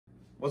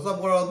What's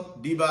up,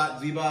 world? D-Bot,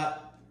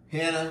 Z-Bot,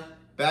 Hannah,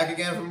 back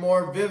again for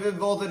more Vivid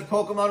Voltage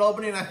Pokemon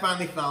opening. I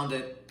finally found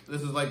it.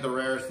 This is like the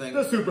rarest thing.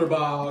 The Super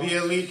Box. The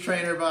Elite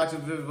Trainer box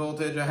of Vivid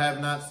Voltage. I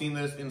have not seen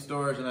this in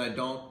stores and I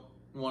don't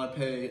want to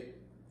pay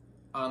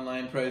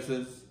online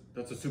prices.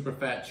 That's a super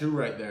fat chew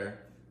right there.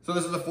 So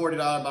this is a $40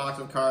 box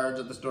of cards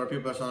at the store.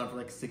 People are selling it for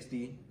like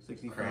 60,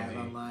 65 Crazy,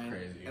 online.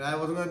 crazy. And I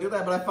wasn't going to do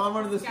that, but I found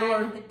one in the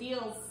store. The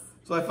deals.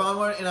 So I found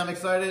one and I'm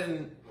excited,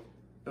 and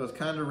it was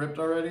kind of ripped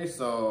already,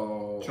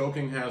 so...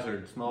 Choking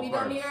hazard, small parts. We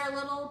don't need our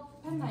little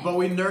penknife. But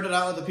we nerded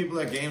out with the people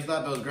at GameStop.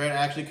 That was great. I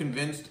actually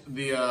convinced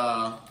the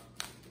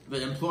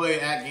employee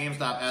at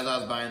GameStop as I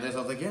was buying this. I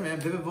was like, yeah, man,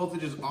 Vivid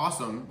Voltage is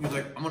awesome. He was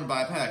like, I'm going to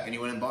buy a pack. And he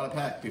went and bought a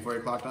pack before he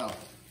clocked out.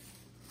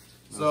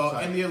 So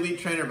in the Elite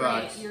Trainer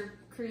box, You're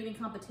creating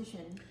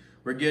competition.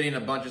 we're getting a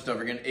bunch of stuff.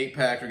 We're getting 8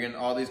 packs. We're getting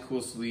all these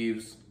cool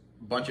sleeves,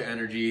 bunch of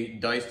energy,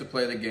 dice to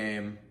play the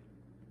game,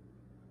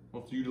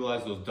 We'll have to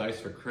utilize those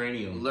dice for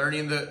cranium.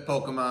 learning the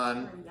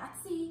Pokemon, Or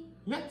Yahtzee.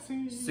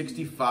 Yahtzee.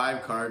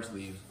 65 card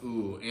sleeves.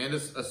 Ooh, and a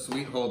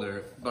sweet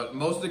holder. But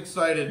most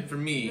excited for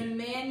The me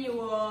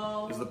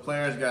manual. is the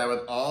player's guide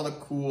with all the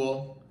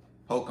cool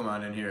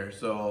Pokemon in here.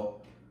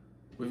 So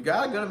we've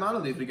got a good amount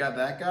of these. We got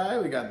that guy,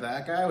 we got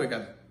that guy, we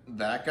got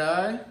that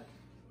guy.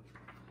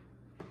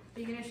 Are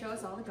you going to show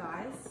us all the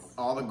guys?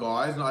 All the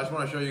guys. No, I just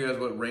want to show you guys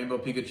what Rainbow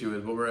Pikachu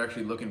is, what we're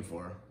actually looking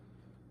for.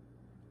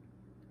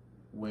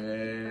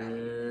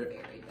 Where Very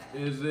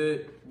bad. is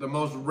it? The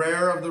most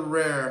rare of the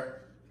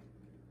rare.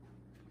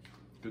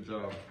 Good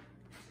job.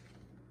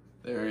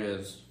 There he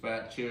is.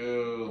 Fat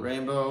chew.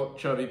 Rainbow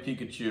Chubby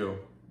Pikachu.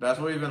 That's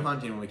what we've been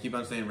hunting when we keep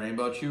on saying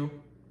Rainbow Chew.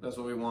 That's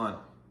what we want.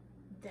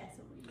 That's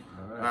what we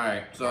want.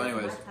 Alright, so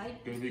anyways, That's my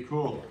type. Gonna be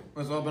cool.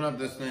 let's open up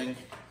this thing.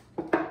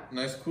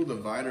 Nice cool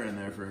divider in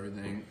there for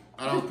everything.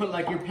 I Don't don't put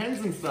like your pens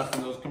and stuff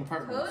in those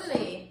compartments.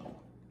 Totally.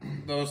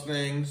 those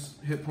things,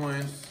 hit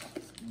points,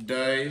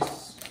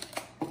 dice.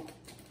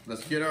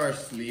 Let's get our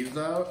sleeves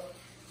out.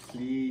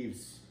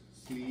 Sleeves.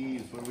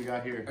 Sleeves. What do we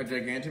got here? Our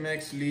Gigantamax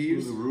Ooh,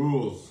 sleeves the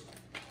rules.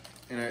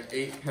 and our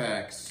 8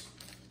 packs.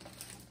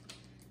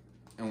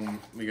 And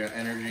we got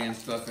energy and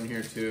stuff in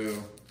here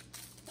too.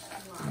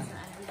 Lots of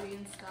energy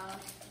and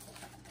stuff.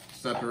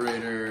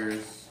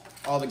 Separators,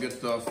 all the good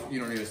stuff. You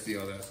don't need to see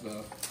all that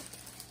stuff.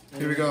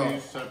 Here we go.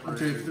 1,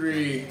 2,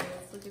 3,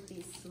 Let's look at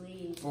these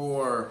sleeves.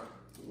 4.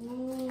 Ooh.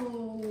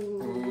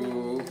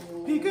 Ooh.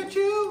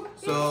 Pikachu!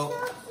 So,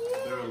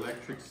 They're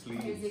electric Here's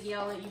sleeves. Ziggy,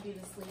 I'll let you be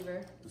the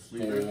sleever. The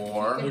sleever.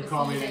 4. They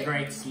call me the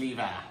great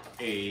sleever.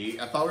 8.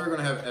 I thought we were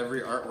gonna have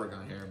every artwork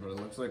on here, but it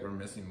looks like we're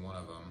missing one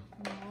of them.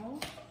 No.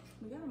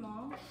 We got them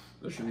all.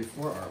 There should be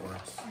 4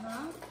 artworks.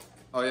 No.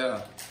 Oh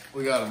yeah,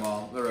 we got them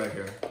all. They're right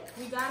here.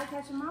 We gotta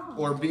catch them all.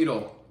 Or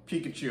Beetle,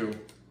 Pikachu,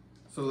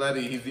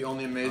 Celebi, he's the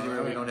only amazing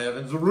rare we Alright. don't have,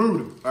 and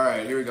Zarude.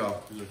 Alright, here we go.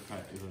 These are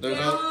tight. These are There's,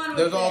 Get on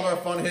there's with all of it. our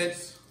fun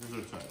hits. These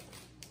are tight.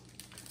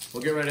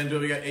 We'll get right into it.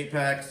 We got 8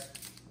 packs.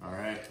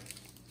 Alright.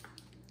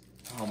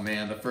 Oh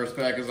man, the first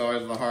pack is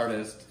always the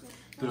hardest.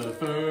 The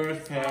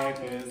first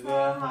pack is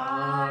the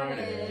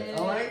hardest.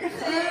 Oh my God.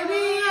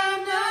 Baby,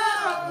 I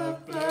know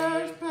the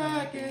first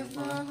pack is the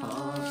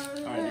hardest.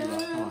 Alright, D-Rock,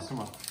 come on, come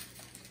on.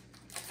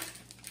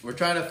 We're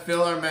trying to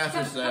fill our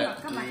master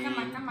set. Come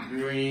on.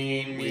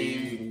 Green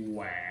Weed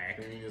whack.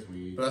 Green is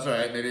weed. But that's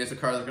alright, maybe it's a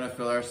card that's gonna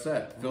fill our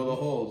set. Fill the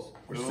holes.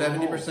 We're Fill the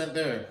 70%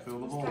 there. Fill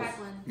the Who's holes.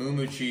 tackling?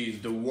 Moo Cheese,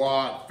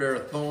 DeWatt,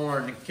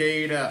 Ferrothorn,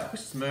 Nikita,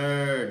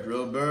 Smurd,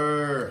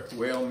 Drillbur,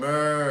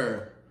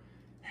 Whalmer,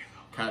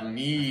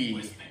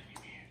 Cottonee,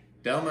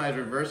 Delmize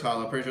Reverse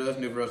Hollow. Pretty sure that's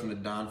new for us, and the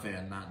Don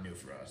fan, not new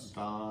for us.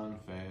 Don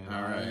fan.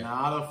 Alright. I'm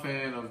not a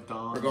fan of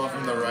Don. We're going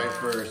from the right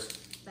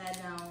first. Bad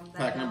down. Bad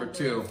Pack down, number do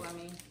 2. it for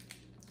me.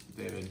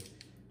 David.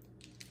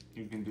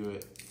 You can do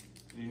it.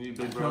 You need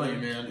big I'm brother.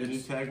 telling you, man, Did you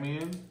it's- tag me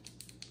in?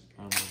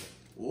 I'm with it.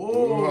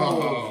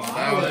 Whoa,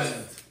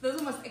 violent. Those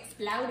almost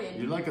exploded.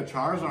 You're like a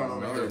Charizard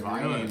over Another here.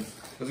 Violent. green.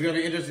 It's gonna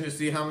be interesting to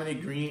see how many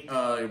green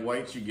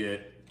whites you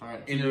get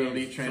Alright. in your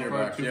Elite Trainer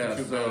box. Yeah,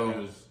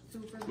 so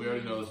we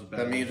already know this is bad.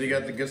 that means we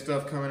got the good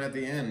stuff coming at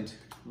the end.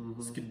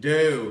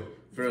 Skidoo,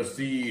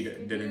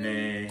 Ferroseed,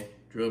 Dedenne,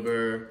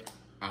 Drillbur,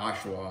 I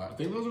Oshawott,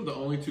 think those are the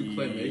only 2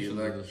 claymations.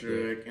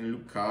 Electric, and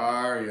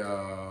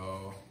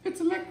Lucario.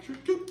 It's electric.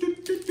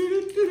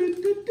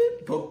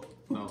 Poke.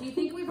 No. Do you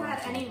think we've had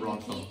any Wrong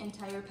repeat song.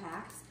 entire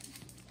packs?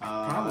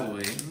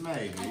 Probably.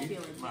 Maybe. I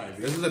feel like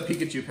Maybe. This is a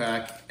Pikachu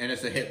pack, and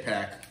it's a hit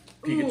pack.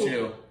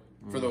 Pikachu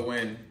for the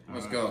win.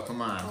 Let's go.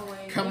 Come on. Oh,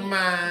 wait. Come He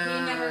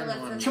never on. lets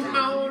us Come down.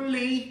 on,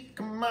 Lee.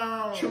 Come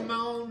on. Come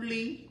on,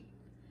 Lee.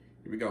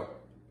 Here we go.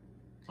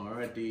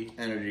 Alright, D.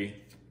 Energy.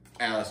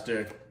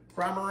 Alistair.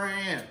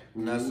 Cramorant.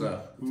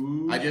 Nessa.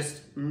 Ooh. I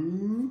just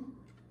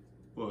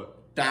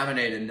What?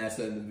 dominated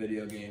Nessa in the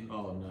video game.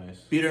 Oh, nice.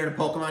 Beat her in a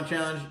Pokemon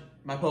challenge.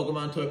 My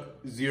Pokemon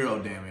took 0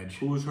 damage.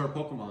 Who was her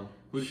Pokemon?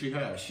 Who did she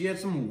have? She had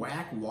some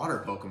whack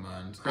water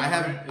Pokemon.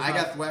 Cramorant? I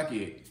got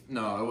Thwacky.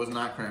 No, it was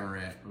not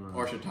Cramorant.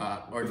 Or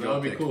Chatot. Or That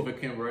would be Joltik. cool if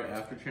it came right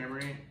after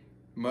Chamoray.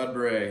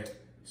 Mudbray.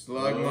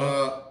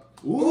 Slugma.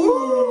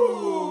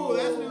 Ooh,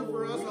 that's new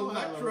for us.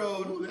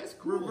 Electrode. Ooh, that's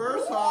cool.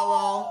 Reverse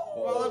Hollow.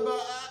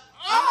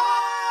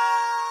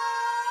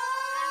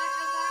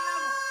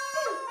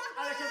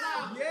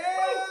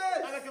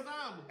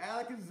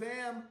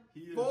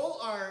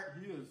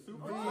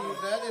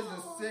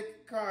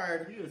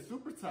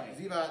 tight.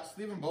 Z-Bot,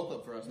 leave them both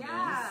up for us, man.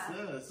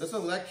 Yeah. This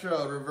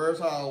Electrode, reverse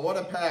hollow, what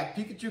a pack.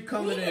 Pikachu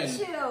coming in.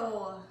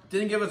 Pikachu.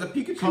 Didn't give us a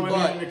Pikachu, Coming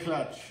but in the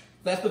clutch.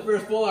 that's the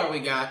first full art we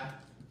got.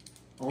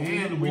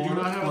 And we do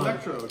not have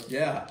Electrode.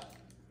 Yeah.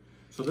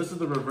 So this is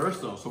the reverse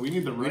though. So we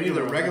need the We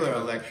regular. need the regular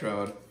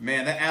Electrode.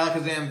 Man, that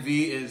Alakazam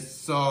V is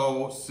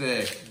so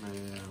sick.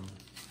 Man.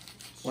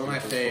 One of my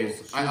faves.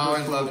 Super I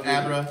always cool, loved dude.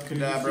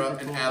 Abracadabra and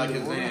Super cool. We're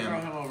gonna throw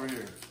Alakazam. him over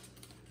here.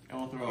 And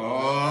we'll throw him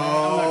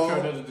Oh.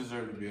 Electrode doesn't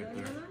deserve to be up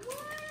there.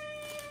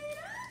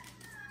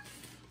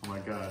 Oh my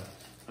god.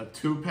 A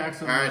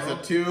 2-pack. Alright, so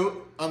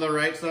 2 on the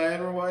right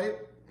side are white.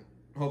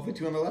 Hopefully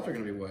 2 on the left are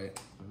going to be white.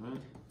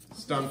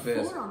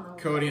 Stunfisk, 4 on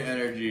the Cody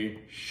Energy,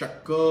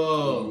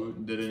 Shuckle,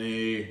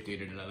 Didney,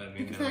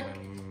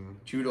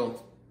 Choodle,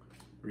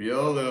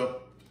 Riolu,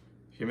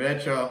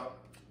 Himecho.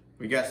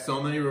 We got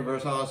so many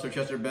reverse hollow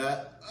Chester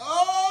Bat.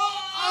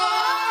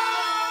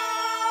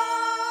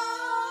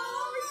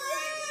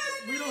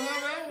 We don't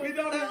have that one. We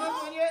don't have that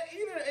one yet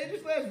either.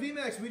 Aegislash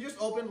VMAX. We just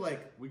opened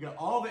like We got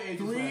all the Aegislash.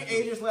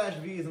 3 Aegislash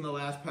Vs in the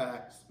last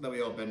packs that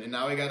we opened, and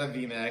now we got a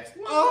VMAX.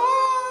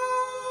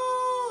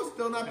 Oh,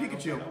 still not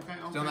Pikachu. Okay.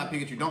 Still not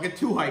Pikachu. Don't get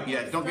too hyped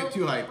yet. Don't get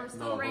too hyped. We're still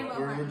No, rainbow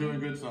we're hunting. doing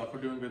good stuff.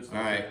 We're doing good stuff.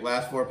 All right,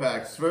 last 4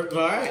 packs. All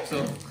right,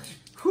 so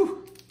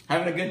whew,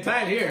 having a good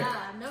time here.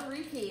 Yeah, no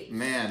repeats.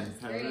 Man,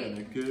 Having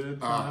a good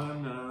Oh.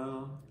 time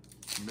now.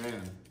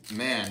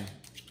 Man.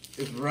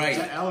 it's right.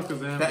 That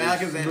Alakazam The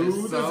Alakazam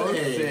smooth is so as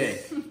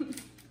eggs. sick.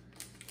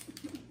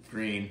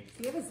 Green.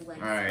 Do you have his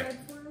legs All right.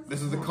 spread for us?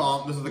 This is the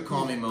calm. This is the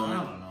calming I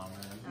moment. don't know,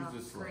 man. Oh,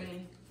 He's just like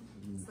green.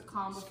 It's the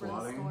calm before the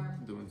squatting, storm.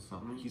 doing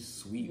something. He's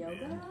sweet, Yoga?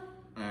 man.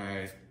 All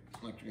right,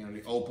 Electric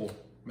Energy, Opal,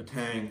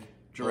 Matang,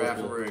 Giraffe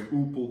Opal. Rig,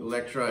 Opal.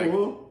 Electrike,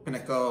 Opal.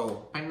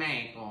 Pinnacle,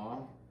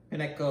 Pineapple.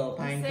 Pinnacle,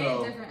 You say it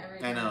Pineco. different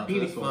every I know, time. it's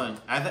Beautiful. fun.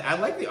 I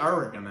like the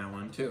artwork on that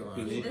one too.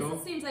 Pinnacle. This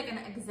Nico? seems like an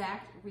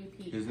exact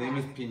repeat. His name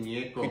is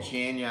Pineco.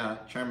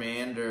 Pichania,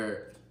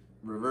 Charmander,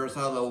 Reverse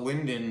Hollow,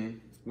 Winden.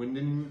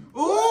 Winden.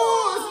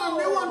 Ooh, this is a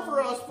new one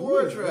for us,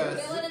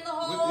 Fortress. Fill it in the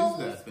What holes.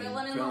 is that thing? Fill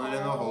it in Fill the it in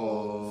the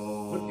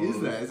holes. hole. What is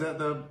that?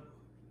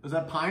 Is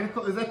that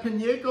Pineco? Is that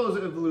Pineco's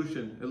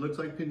evolution? It looks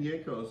like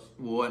Pineco's.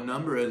 What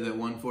number is it?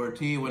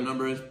 114. What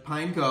number is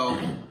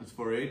Pineco? It's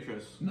for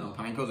Atris. No,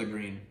 Pineco's a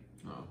green.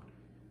 Oh.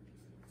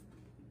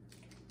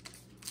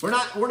 We're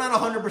not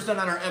 100%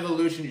 on our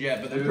evolutions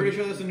yet, but I'm Dude. pretty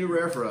sure that's a new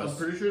rare for us. I'm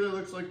pretty sure that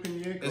looks like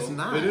Pineco. It's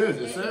not. It is.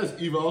 It says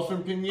evolves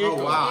from Pineco.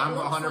 Oh, wow. It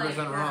I'm looks 100%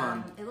 like,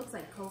 wrong. It looks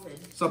like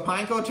COVID. So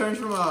Pineco turns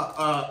from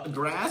a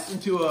grass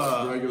into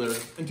a Regular.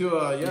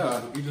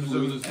 yeah. He just So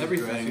loses his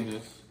everything.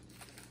 grassiness.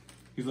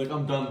 He's like,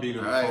 I'm done being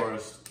in the Alright.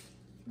 forest.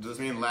 Does this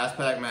mean last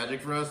pack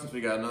magic for us? Since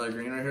we got another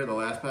green right here, the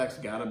last pack's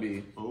gotta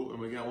be. Oh, and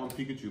we got one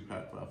Pikachu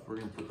pack left. We're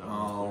gonna put that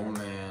Oh one.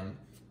 man,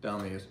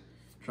 Dummies,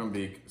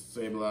 Trumbeak,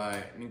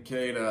 Sableye,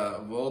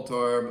 Nikeda,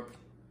 Voltorb,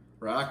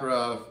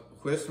 Rockruff,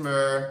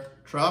 Whismur,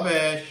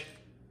 Trubbish,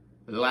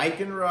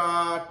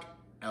 Lycanroc,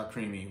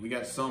 Alcremie. We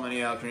got so many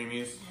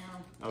Alcremies.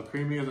 Yeah.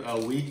 Alcremie is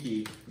a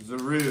Wiki.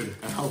 Zarude,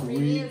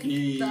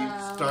 Maybe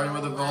it's starting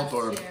with a last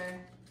Voltorb. year.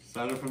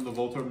 Started from the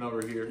Voltorb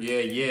over here.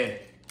 Yeah.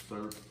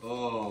 So,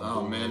 oh.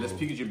 Oh man, this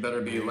Pikachu better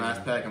be Man.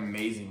 last pack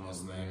amazing. This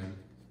thing.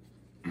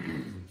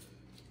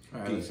 All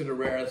right, let's hit a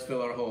rare. Let's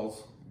fill our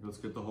holes. Let's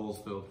get the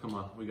holes filled. Come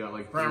on, we got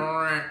like three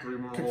more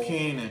holes.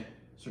 Cocaine,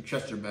 Sir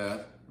Chester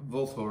Bath,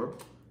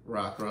 Voltorb,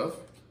 Rockruff,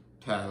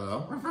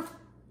 Tallow,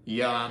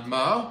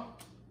 Yanma,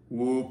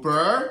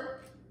 Wooper,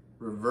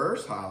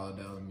 Reverse Hollow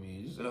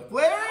Delamise, and a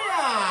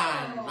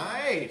Flareon!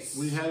 Nice!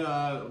 We had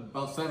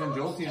about 7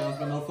 Jolteons,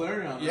 but no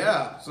Flareon.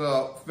 Yeah,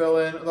 so fill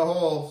in the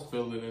holes.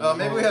 Filled it in.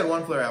 Maybe we had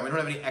one Flareon. We don't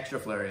have any extra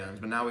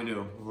Flareons, but now we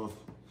do. Ugh.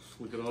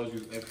 We could always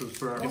use extras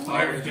for our Oh,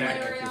 fire Flareon.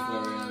 deck. Extra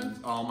Flareons.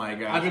 Oh my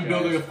gosh. I've been guys.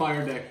 building a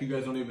fire deck. You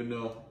guys don't even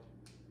know.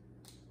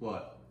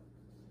 What?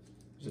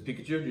 Is it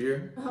Pikachu? Do you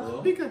hear?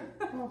 Hello? Pika.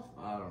 I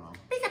don't know.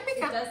 It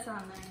does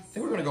sound nice. I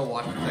think we're gonna go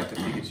watch Detective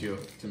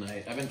Pikachu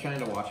tonight. I've been trying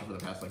to watch it for the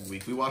past like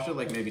week. We watched it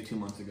like maybe 2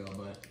 months ago,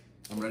 but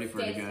I'm ready for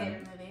it Dave's again.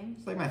 favorite movie.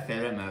 It's like my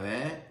favorite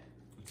movie.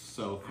 It's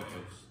so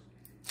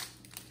close.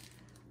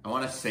 I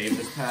want to save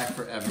this pack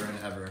forever and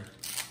ever.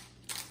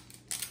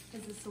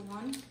 Is this the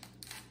one?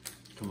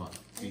 Come on.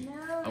 I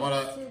know. I wanna-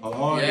 it's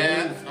Oh, today.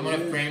 Yeah, it is, I'm gonna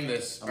it is. frame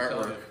this I'm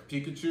telling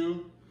artwork.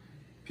 you,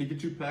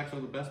 Pikachu packs are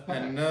the best packs.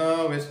 I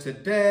know it's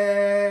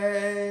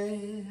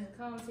today. Here it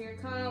comes, here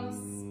it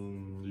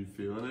comes. You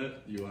feeling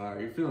it? You are.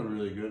 You're feeling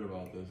really good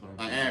about this, aren't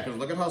you? I am, because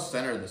look at how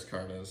centered this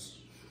card is.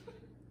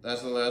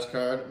 That's the last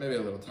card. Maybe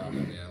a little top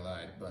heavy, I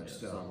lied, but Yeah,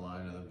 still. some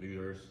line of the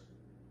viewers.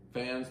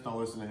 Fans, don't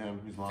listen to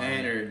him. He's lying.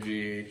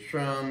 Energy,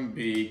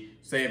 Trumbeak,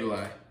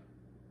 Sableye.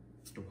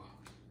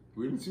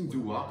 We haven't seen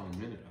Duat in a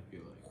minute, I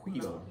feel like.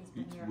 Weedle. He's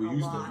been here We a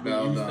used lot. to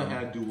Beldum.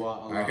 have Duat a lot.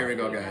 Alright, here we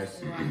go,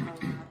 guys.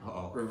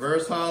 Uh-oh.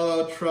 Reverse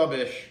Hollow,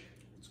 Trubbish,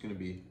 It's gonna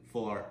be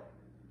full art.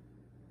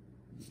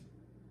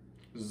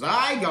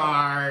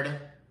 Zygarde.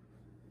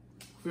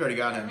 We already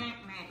got him.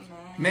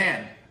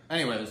 Man.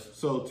 Anyways,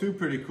 So 2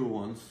 pretty cool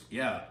ones.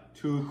 yeah.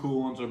 2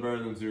 cool ones are better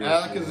than 0.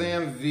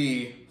 Alakazam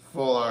V,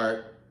 full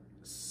art,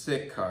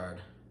 sick card.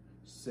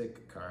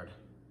 Sick card.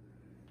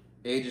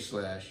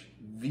 Aegislash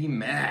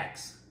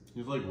VMAX.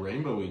 He's like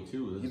rainbowy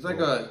too. He's like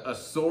a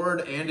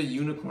sword and a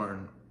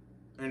unicorn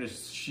and a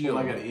shield.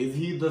 Oh my god, is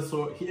he the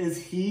sword? Is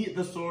he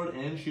the sword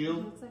and He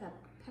shield? looks like a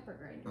pepper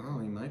grader. Oh,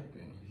 he might be.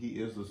 He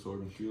is the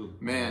sword and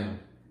shield. Man.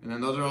 And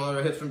then those are all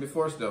our hits from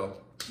before still.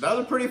 That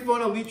was a pretty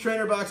fun Elite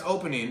Trainer box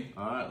opening.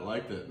 Alright,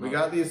 liked it. We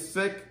got these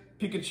sick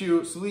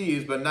Pikachu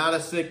sleeves, but not a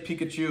sick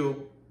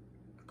Pikachu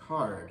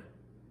card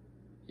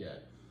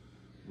yet.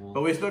 Well,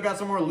 But we still got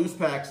some more loose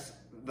packs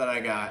that I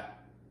got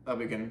that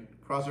we can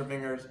cross our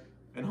fingers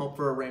and hope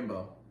for a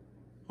rainbow.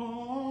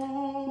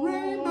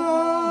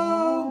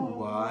 Rainbow!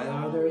 Why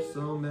are there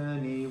so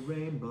many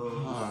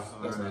rainbows?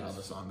 That's not how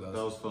the song goes.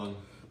 that was fun.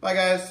 Bye,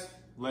 guys.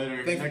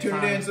 Later. Thanks for Next tuning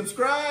time. in.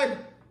 Subscribe!